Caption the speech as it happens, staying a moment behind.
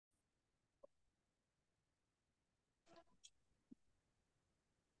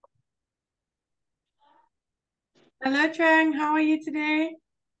Hello, Trang. How are you today?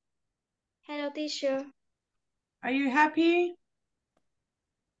 Hello, teacher. Are you happy?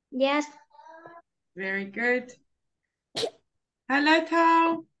 Yes, Very good. Hello,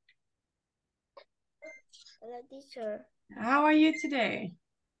 Thao. hello, teacher. How are you today?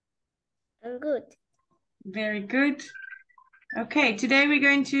 I'm good. Very good. Okay, today we're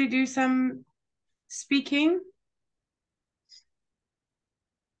going to do some speaking.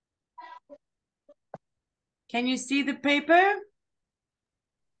 Can you see the paper?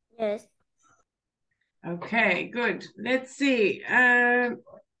 Yes. Okay, good. Let's see. Trang,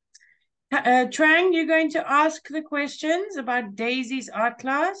 you're going to ask the questions about Daisy's art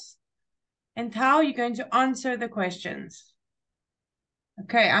class, and Thao, you're going to answer the questions.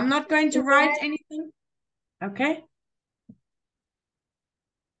 Okay, I'm not going to write What anything. Okay.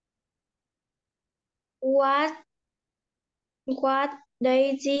 what what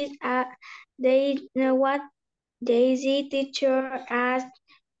Daisy what Daisy teacher as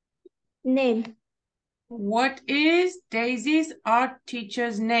name? What is Daisy's art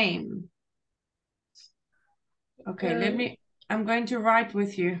teacher's name? Okay, I'm going to write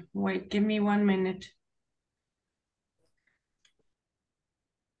with you. Wait, give me 1 minute.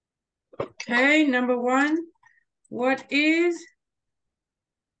 Okay, number one. What is,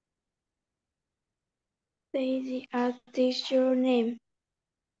 Daisy as teacher name.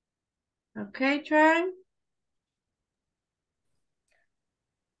 okay, Trang?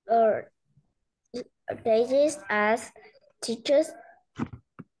 Or Daisy as teacher's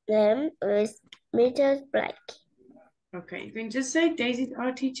name is Mr. Black. Okay, you can just say Daisy's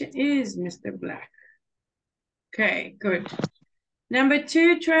art teacher is Mr. Black. Okay, good. Number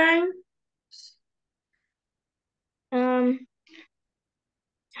two, Trang?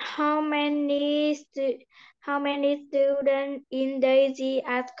 How many students in Daisy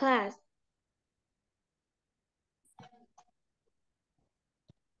art class?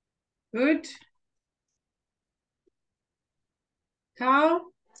 Good.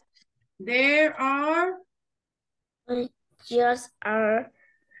 Carl? There are, Just are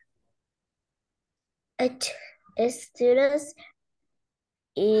 8 students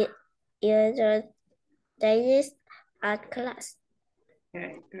in the Daisy art class.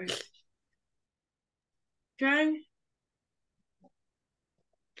 okay, good. Trang?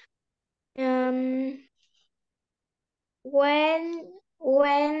 Um, when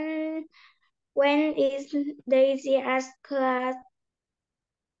when when is Daisy at class?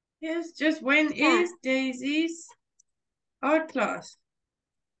 Yes, just when is Daisy's art class?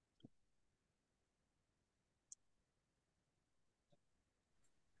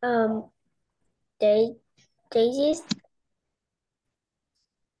 Um, Daisy's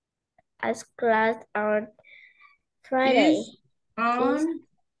at class on Friday. Is on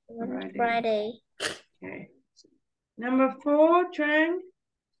On Friday. Friday. Okay. Number four, Trang.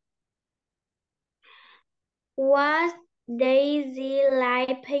 What Daisy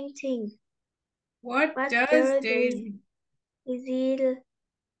like painting? What What does does Daisy? Daisy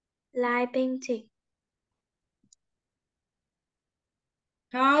like painting?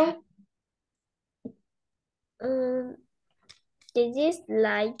 How? Daisy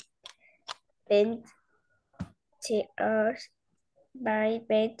like paint by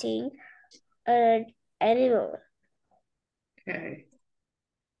painting an animal. Okay.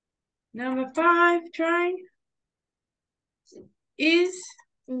 Number five, Trang. Is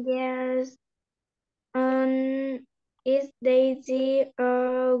Yes. Is Daisy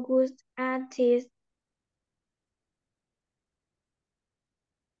a good artist?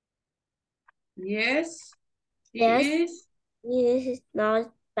 yes. Yes, He is. this is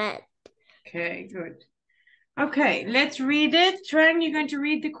not bad. Okay, good. Okay, let's read it. Trang, you're going to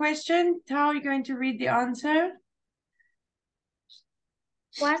read the question. Tao, you're going to read the answer.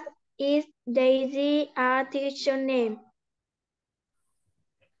 What is Daisy a teacher name?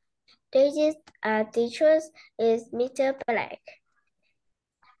 Daisy's teacher is Mr. Black.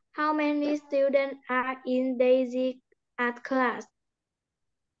 How many students are in Daisy art class?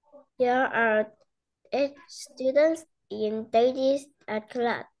 There are 8 students in Daisy's art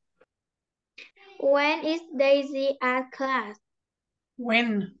class. When is Daisy art class?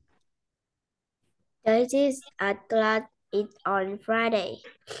 When? Daisy's art class is on Friday.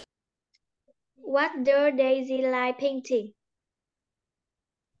 What does Daisy like painting?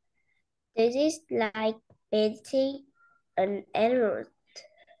 Daisy like painting an animal.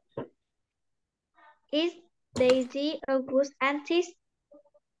 Is Daisy a good artist?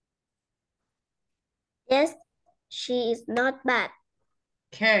 Yes, she is not bad.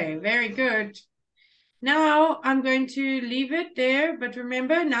 Okay, very good. Now I'm going to leave it there, but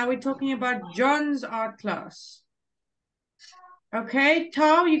remember, now we're talking about John's art class. Okay,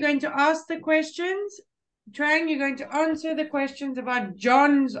 Tao, you're going to ask the questions. Trang, you're going to answer the questions about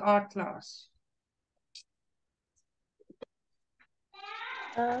John's art class.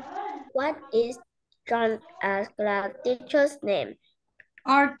 What is John's art class teacher's name?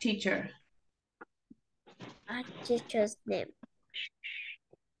 Art teacher. Art teacher's name.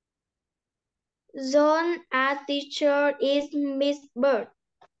 John's art teacher is Miss Bird.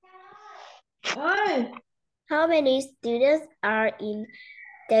 How many students are in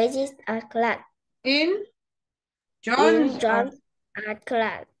Daisy's art class? In John's art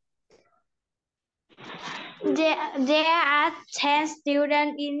class. There are 10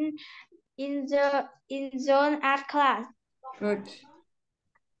 students in John's art class. Good.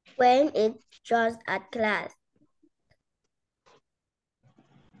 When is John's art class?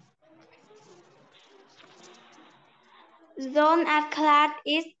 John's art class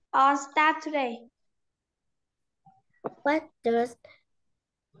is on Saturday. What does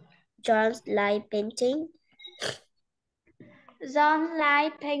John like painting? John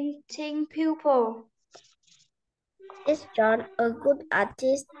like painting people. Is John a good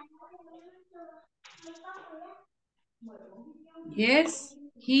artist? Yes,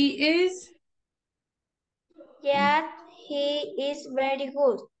 he is. Yes, he is very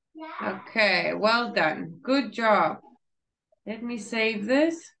good. Okay, well done. Good job. Let me save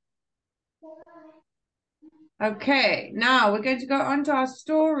this. Okay, now we're going to go on to our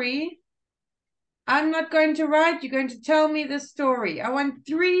story. I'm not going to write, you're going to tell me the story. I want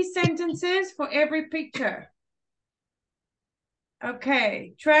 3 sentences for every picture.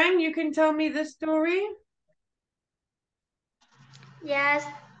 Okay, Trang, you can tell me the story. Yes.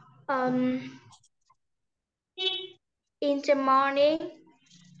 In the morning,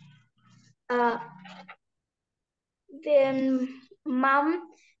 when mom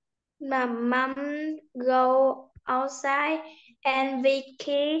go outside and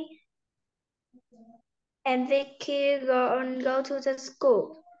Vicky go to the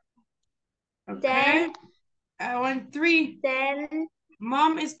school. Okay. Then I want 3. Then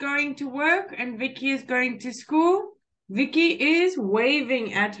Mom is going to work and Vicky is going to school. Vicky is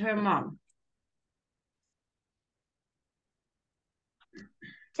waving at her mom.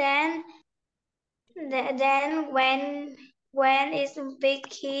 Then when is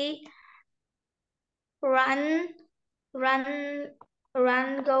Vicky run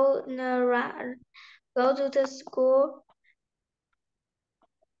go to the school.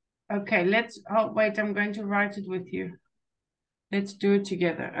 Okay, wait, I'm going to write it with you. Let's do it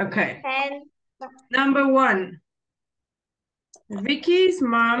together. Okay. And Number 1. Vicky's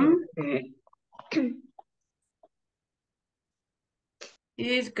mom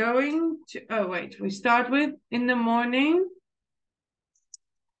is going to, oh wait, we start with in the morning.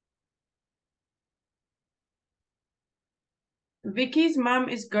 Vicky's mom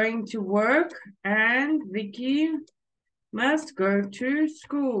is going to work and Vicky must go to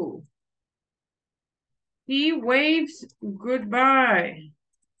school. He waves goodbye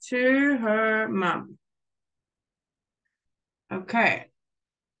to her mom. Okay.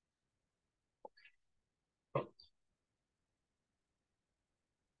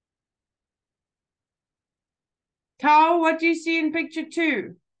 Tao, what do you see in picture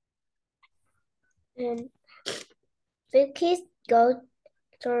 2? Vicky go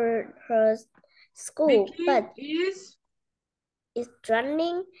to her school, Vicky but is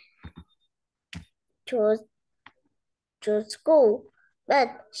running to school,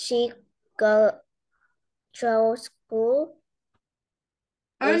 but she go to school.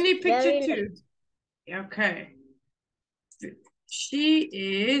 only picture 2. Okay. She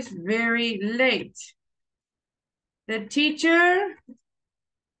is very late. The teacher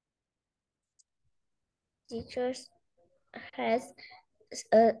has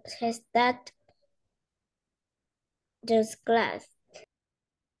that this class.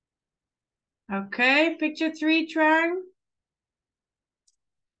 Okay, picture 3, Trang.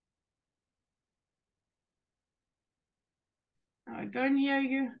 I don't hear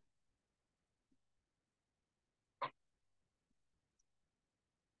you.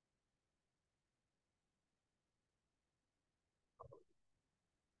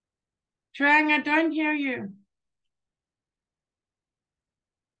 Trang, I don't hear you.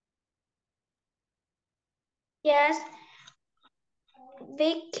 Yes.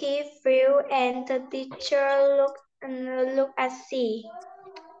 Vicky flew and the teacher looked at sea.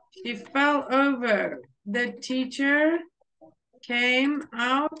 She fell over. The teacher came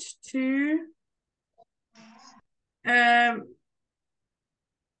out to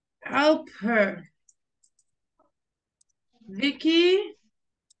help her. Vicky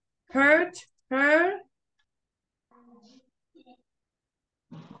hurt her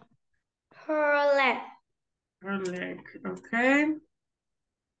Her leg. Her leg. Okay.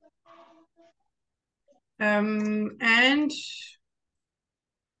 And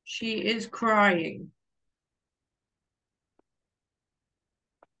she is crying.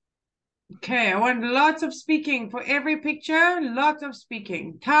 Okay, I want lots of speaking for every picture. Lots of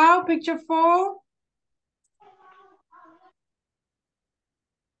speaking. Tao, picture 4.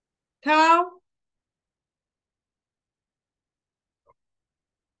 Tao.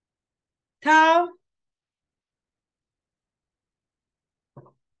 Tao.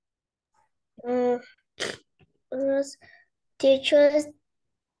 Teachers,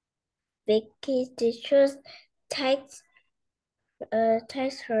 Vicky's teachers takes her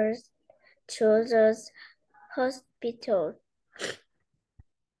to the hospital.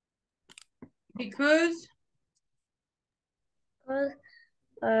 Because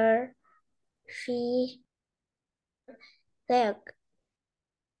she leg.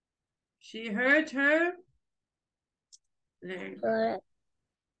 she hurt her leg.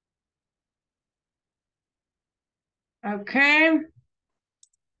 Okay.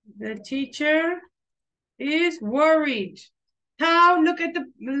 The teacher is worried. Tao, look at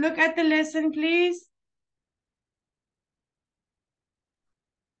the lesson, please.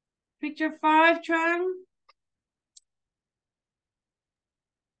 Picture 5, Trang.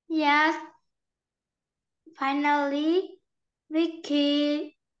 Yes. Finally,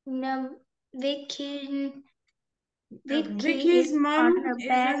 Vicky's mom on her is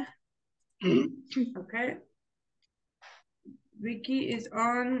bed. Okay. Vicky is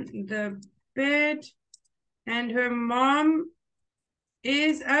on the bed and her mom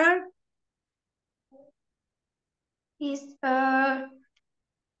is a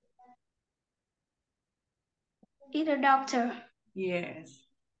doctor. Yes.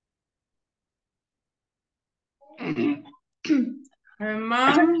 Her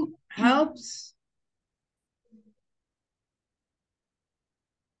mom helps.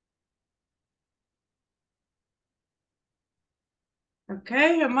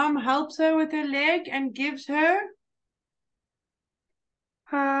 Okay, her mom helps her with her leg and gives her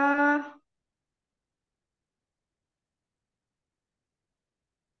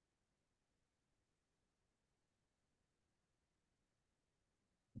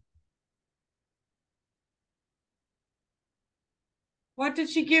What did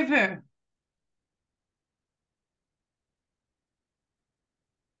she give her?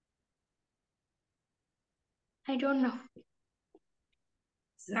 I don't know.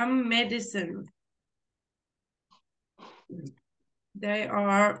 Some medicine. They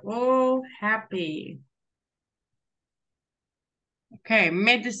are all happy. Okay,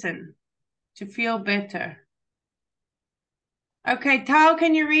 medicine to feel better. Okay, Tao,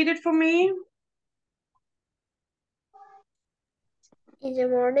 can you read it for me? In the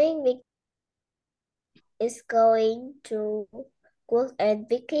morning, Vicky is going to work and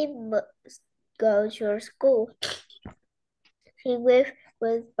Vicky must go to school. She waves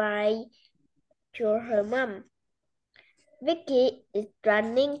goodbye to her mom. Vicky is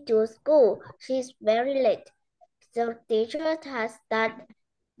running to school. She's very late. The teacher has started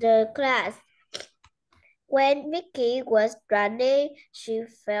the class. When Vicky was running, she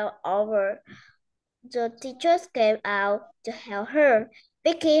fell over. The teachers came out to help her.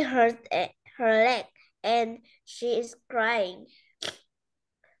 Vicky hurt her leg and she is crying.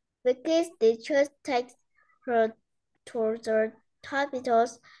 Vicky's teacher takes her to the hospital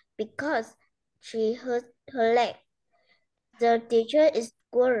because she hurt her leg. The teacher is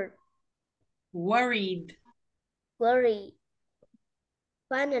Worried.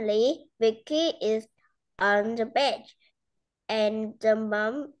 Finally, Vicky is on the bed and the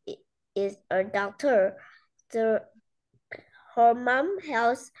mom is a doctor. Her mom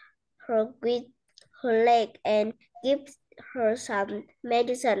helps her with her leg and gives her some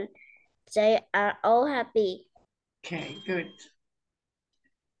medicine. They are all happy. Okay, good.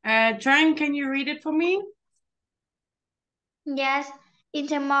 Trang, can you read it for me? Yes, in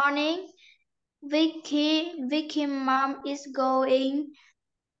the morning, Vicky mom is going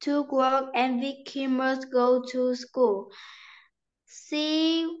to work and Vicky must go to school.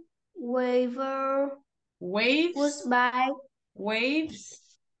 She waves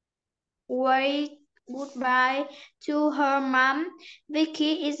goodbye to her mom.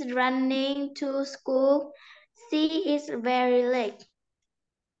 Vicky is running to school. She is very late.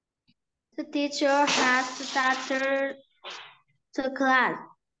 The teacher has started the class.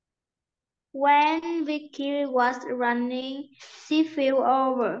 When Vicky was running, she fell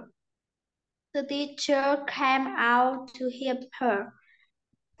over. The teacher came out to help her.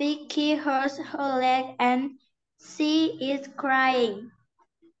 Vicky hurts her leg and she is crying.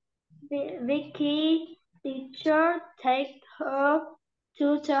 Vicky teacher take her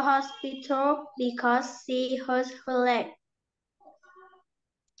to the hospital because she hurt her leg.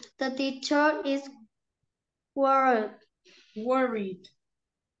 The teacher is worried. Worried.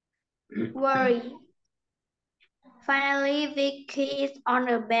 Finally, Vicky is on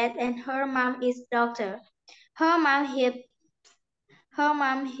a bed and her mom is doctor. Her mom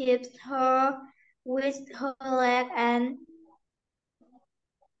hits her with her leg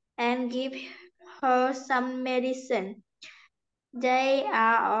and give her some medicine. They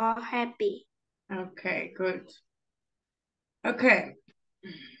are all happy. Okay, good. Okay.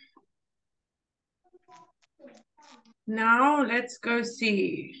 Now let's go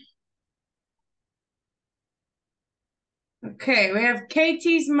see. Okay, we have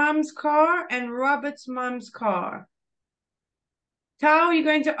Katie's mom's car and Robert's mom's car. Tao, you're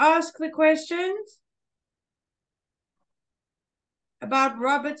going to ask the questions about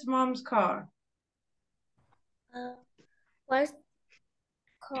Robert's mom's car.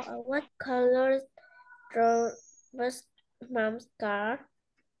 What color is Robert's mom's car?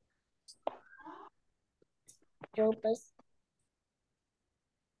 Robert's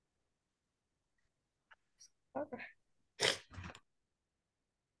car.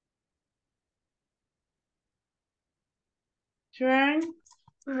 Trang?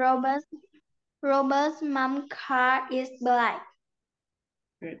 Robert's mom's car is black.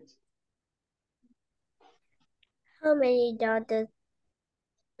 Good. How many does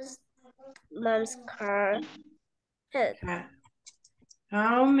mom's car have?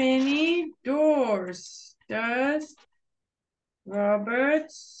 How many doors does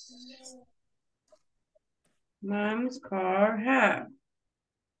Robert's mom's car have?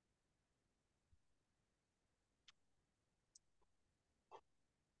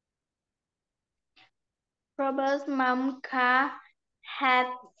 Robert's mom's car had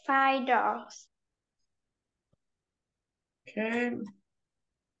 5 doors. Okay.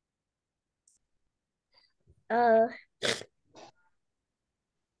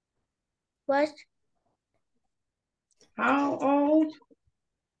 What? How old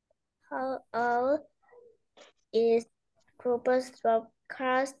Is Robert's mom's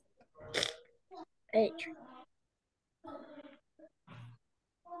car's age?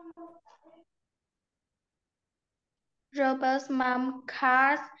 Robert's mom's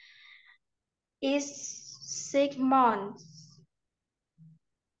car is 6 months.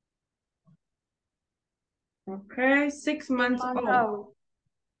 Okay, 6 months old.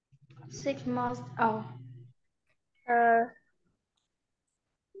 6 months old.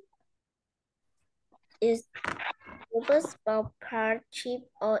 Is Robert's mom's car cheap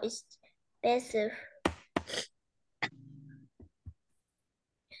or expensive?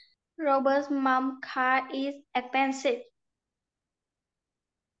 Robert's mom's car is expensive.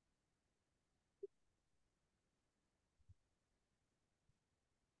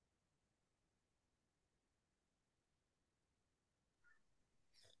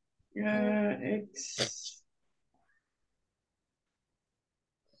 It's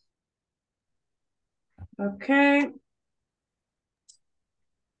okay.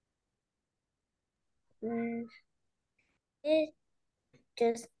 It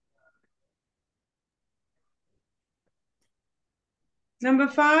just Number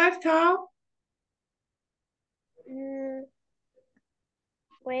 5, Tao.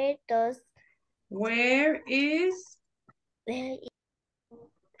 where is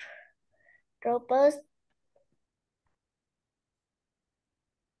Robert's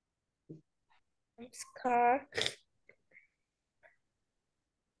car?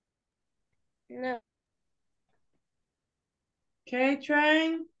 No. Okay,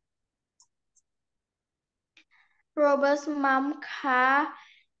 Trang. Robert's mom's car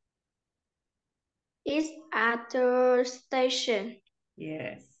is at the station.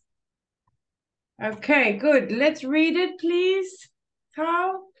 Yes. Okay, good. Let's read it, please.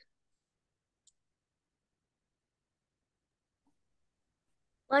 Tao.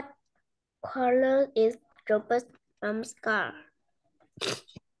 What color is Robert's mom's car?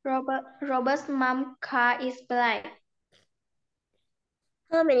 Robert's mom's car is black.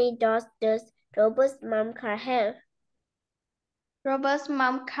 How many doors does Robert's mom's car have? Robert's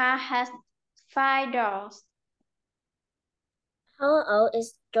mom's car has 5 doors. How old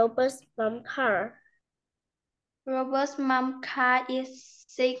is Robert's mom's car? Robert's mom's car is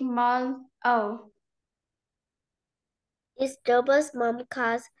 6 months old. Is Robert's mom's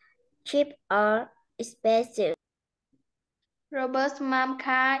car cheap or expensive? Robert's mom's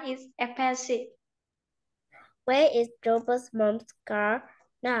car is expensive. Where is Robert's mom's car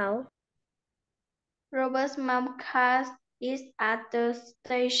now? Robert's mom's car is at the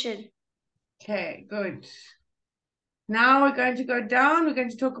station. Okay, good. Now we're going to go down. We're going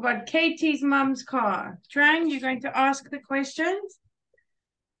to talk about Katie's mum's car. Trang, you're going to ask the questions.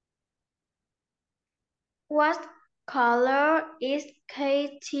 What color is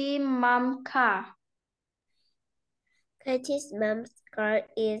Katie's mom's car? Katie's mom's car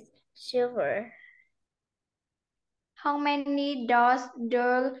is silver. How many doors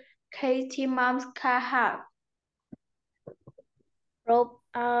does Katie's mom's car have?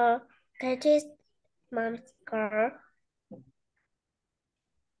 Katie's mom's car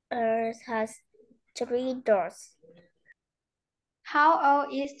has 3 doors. How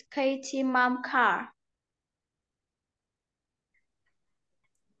old is Katie's mom's car?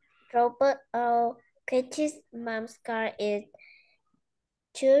 Katie's mom's car is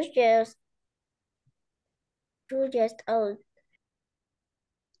 2 years old.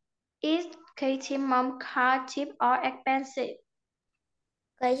 Is Katie's mom's car cheap or expensive?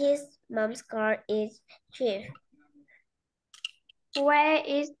 Katie's mom's car is cheap. Where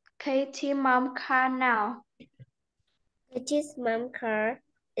is Katie's mom's car now? Katie's mom's car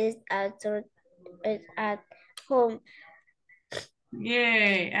is at home.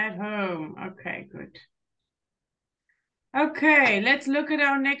 Yay, at home. Okay, good. Okay, let's look at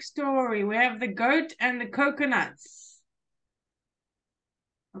our next story. We have the goat and the coconuts.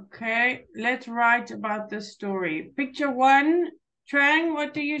 Okay, let's write about this story. Picture 1, Trang,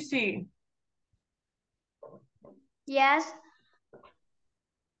 what do you see? Yes.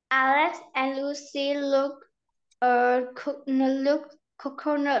 Alex and Lucy look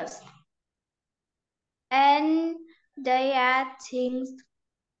coconuts, and they are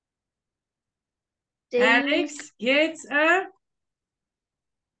Alex gets a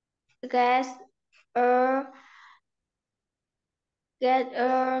get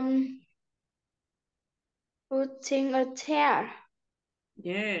putting a chair.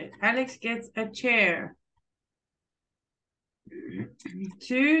 yeah, Alex gets a chair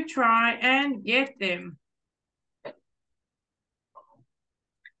to try and get them.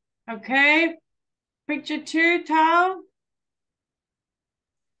 Okay, picture 2, Tao.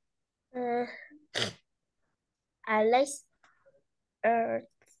 Alex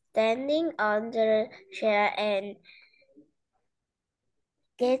standing on the chair and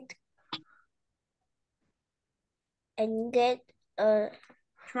get a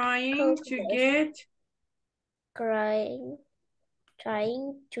Trying to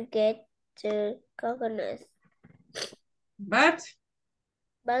get the coconuts,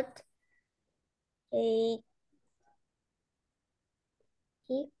 but he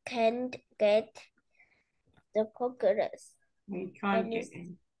can't get the coconuts. we can't get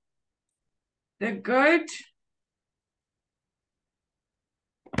in. The goat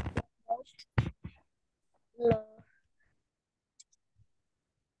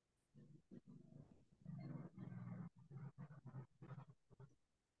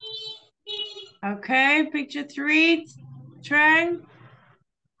okay, picture 3, Trang.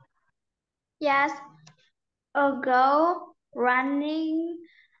 Yes, a girl running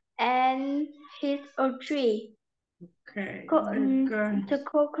and hit a tree. Okay, The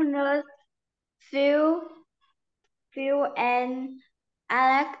coconut fell, and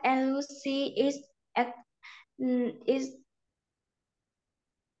Alex and Lucy is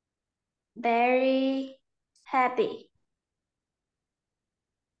very happy.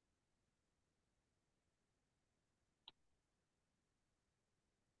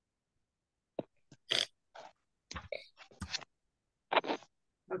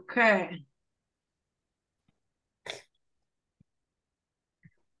 Okay.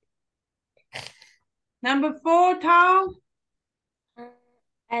 Number 4, Tao.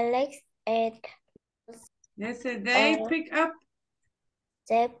 Alex and Yes, they pick up.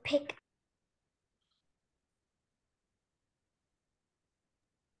 they pick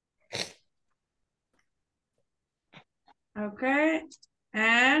Okay,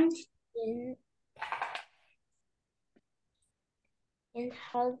 and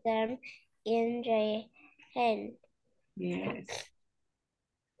hold them in their hand. yes.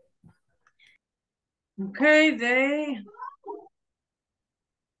 Okay, they.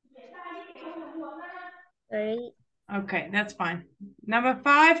 Okay, that's fine. Number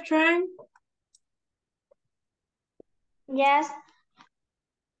 5, Trang. Yes,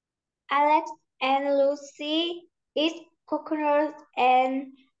 Alex and Lucy eat coconut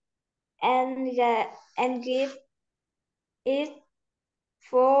and give it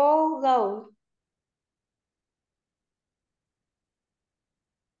 4 gold.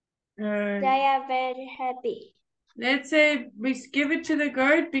 They are very happy. Let's say we give it to the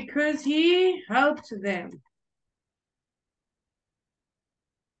goat because he helped them.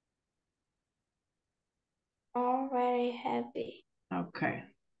 are very happy. Okay.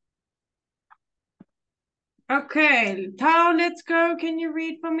 Okay, Thao, let's go. Can you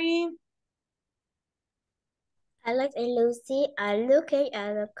read for me? Alex and Lucy are looking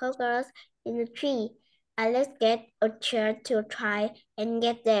at the cockroaches in the tree. Alex gets a chair to try and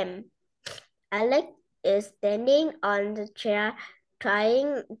get them. Alex is standing on the chair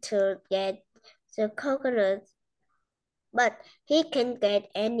trying to get the coconuts, but he can't get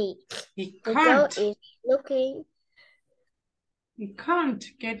any. He The girl can't. is looking, He can't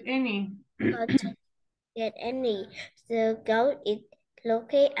get any. can't get any. The girl is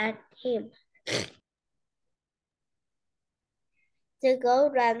looking at him. The girl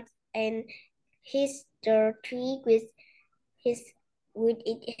runs and hits the tree with its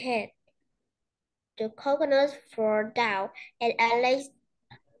head. The coconuts fall down, and Alex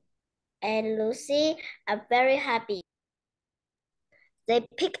and Lucy are very happy. They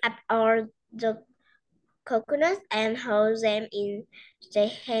pick up all the coconuts and hold them in their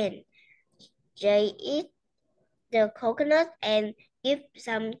hand. They eat the coconuts and give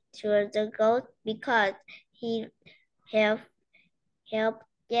some to the goat because he helped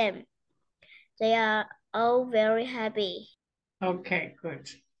them. They are all very happy. Okay, good.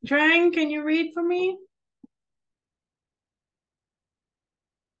 Trang, can you read for me?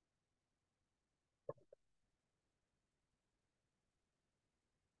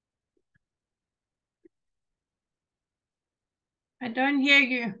 I don't hear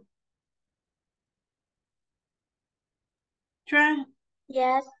you. Trang?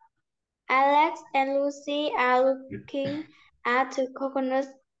 Yes, Alex and Lucy are looking at the coconuts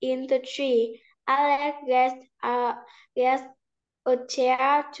in the tree. Alex gets a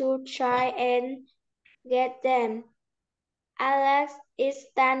chair to try and get them. Alex is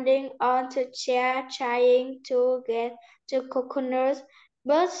standing on the chair trying to get the coconuts,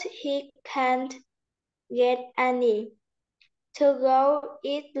 but he can't get any. The girl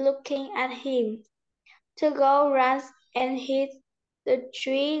is looking at him. The girl runs and hits the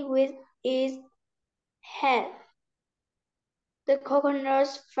tree with its head. The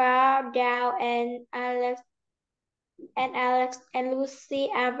coconuts fall down and Alex and Lucy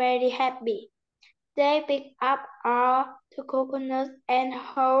are very happy. They pick up all the coconuts and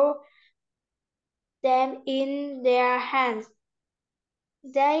hold them in their hands.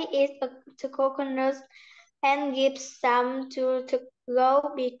 They eat the coconuts and give some to the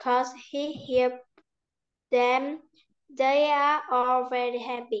girl because he helped them. They are all very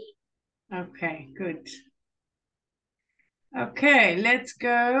happy. Okay, good. Okay, let's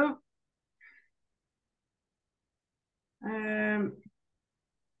go.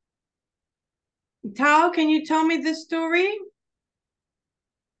 Thao, can you tell me the story?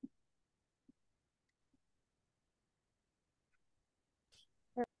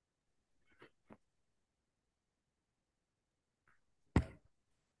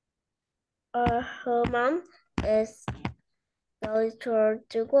 Her mom is going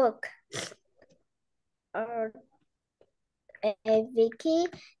to work. And Vicky,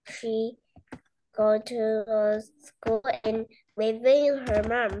 she go to school and waving her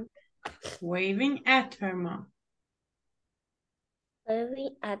mom. Waving at her mom.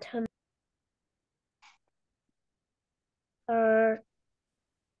 Waving at her. Her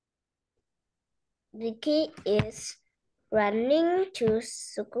Vicky is running to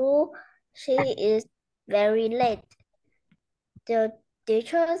school. She is very late. The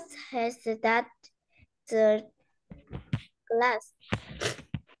teacher has that the class.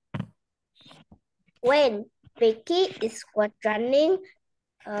 When Vicky was running,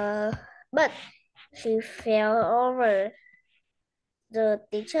 but she fell over. The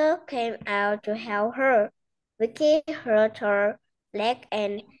teacher came out to help her. Vicky hurt her leg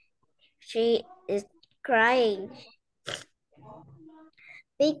and she is crying.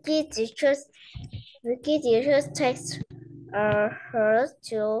 Vicky teacher takes her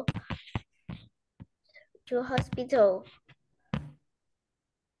to hospital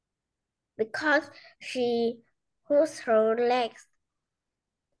because she hurts her legs.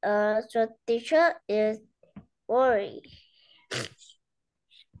 The teacher is worried.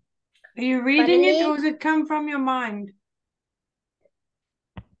 Are you reading it or does it come from your mind?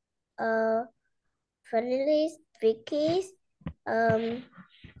 Finally, Vicky,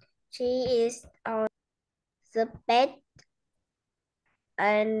 she is on the bed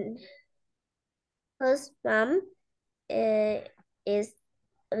and her mom is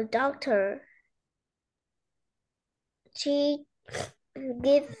a doctor. She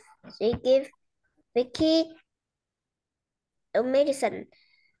give Vicky a medicine.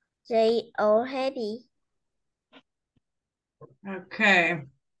 They are happy. Okay.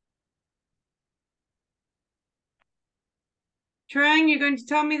 Trang, you're going to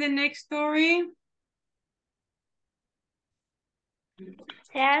tell me the next story?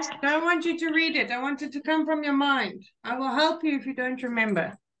 Yes. I don't want you to read it. I want it to come from your mind. I will help you if you don't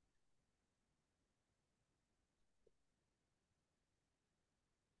remember.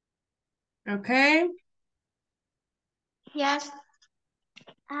 Okay? Yes.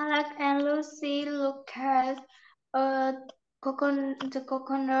 Alex and Lucy look at the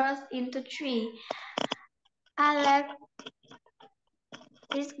coconuts in the tree. Alex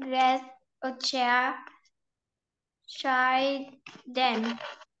is glad a chair beside them.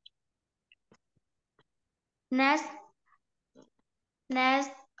 Next,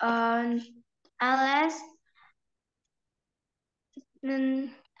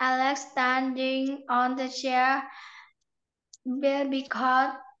 Alex standing on the chair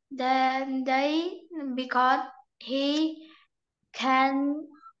because he can.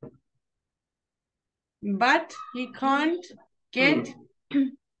 But he can't get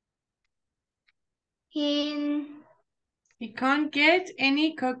He can't get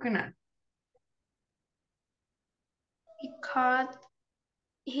any coconut. because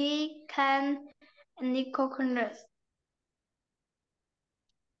he can any coconuts.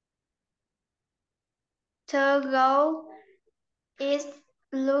 The girl is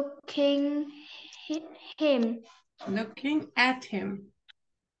looking at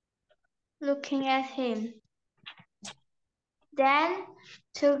him. Then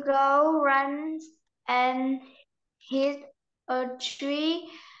the girl runs and hits a tree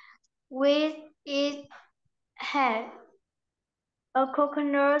with its head. A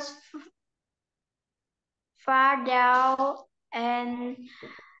coconut far down, and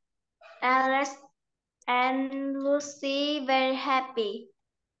Alex and Lucy very happy.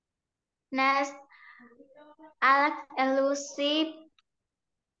 Next, Alex and Lucy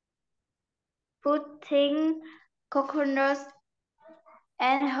putting coconuts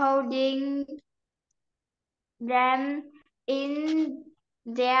and holding them in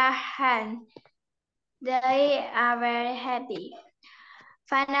their hand. They are very happy.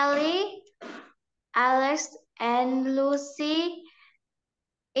 Finally, Alex and Lucy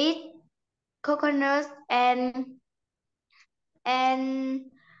eat coconuts and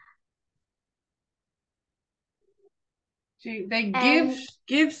They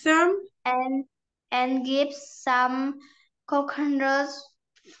give some and give some coconuts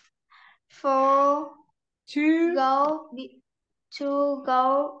for to go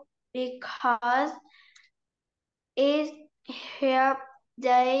because it helps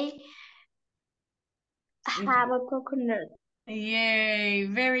they have a coconut. Yay,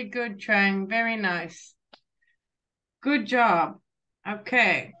 very good, Trang. Very nice. Good job.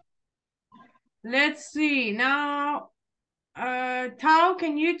 Okay. Let's see. Now, Thao,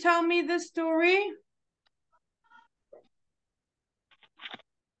 can you tell me the story?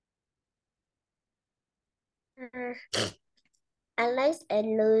 Alex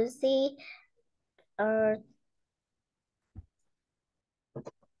and Lucy are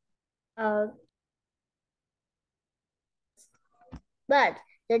but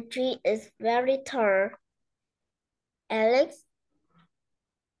the tree is very tall. Alex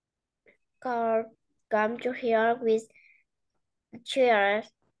come to here with chairs.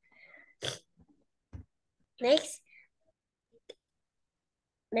 Next,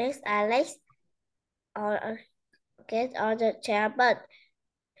 Alex get on the chair, but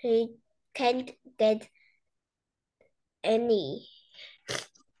he can't get any.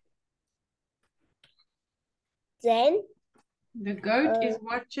 Then the goat is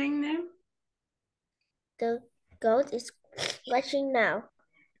watching them. The goat is watching now.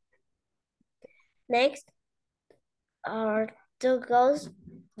 Next, the goat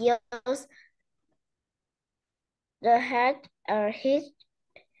yells the head hit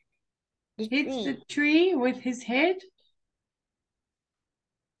the Hits tree. the tree with his head.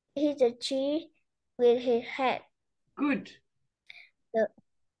 Hit the tree with his head. Good. The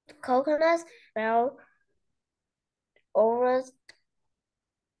coconuts fell over.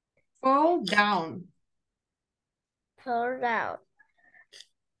 Fall down.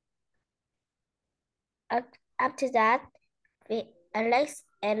 After that, Alex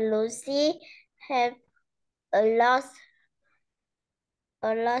and Lucy have a lost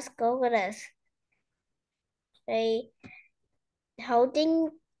coconut. They holding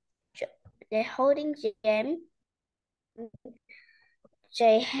them.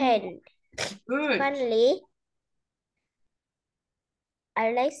 Their hand. Good. Finally,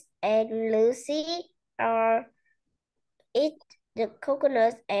 Alex and Lucy eat the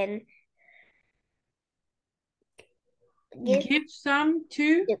coconuts and give some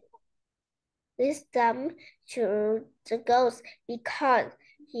to wisdom to the ghost because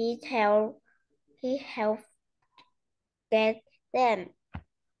he helped get them.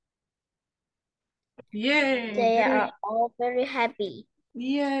 Yay. They Very, are all very happy.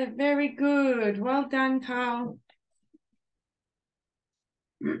 yeah, very good. Well done, Thao.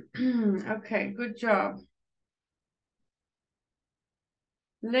 Okay, good job.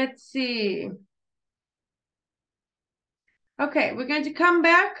 Let's see. Okay, we're going to come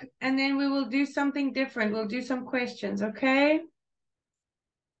back and then we will do something different. We'll do some questions, okay?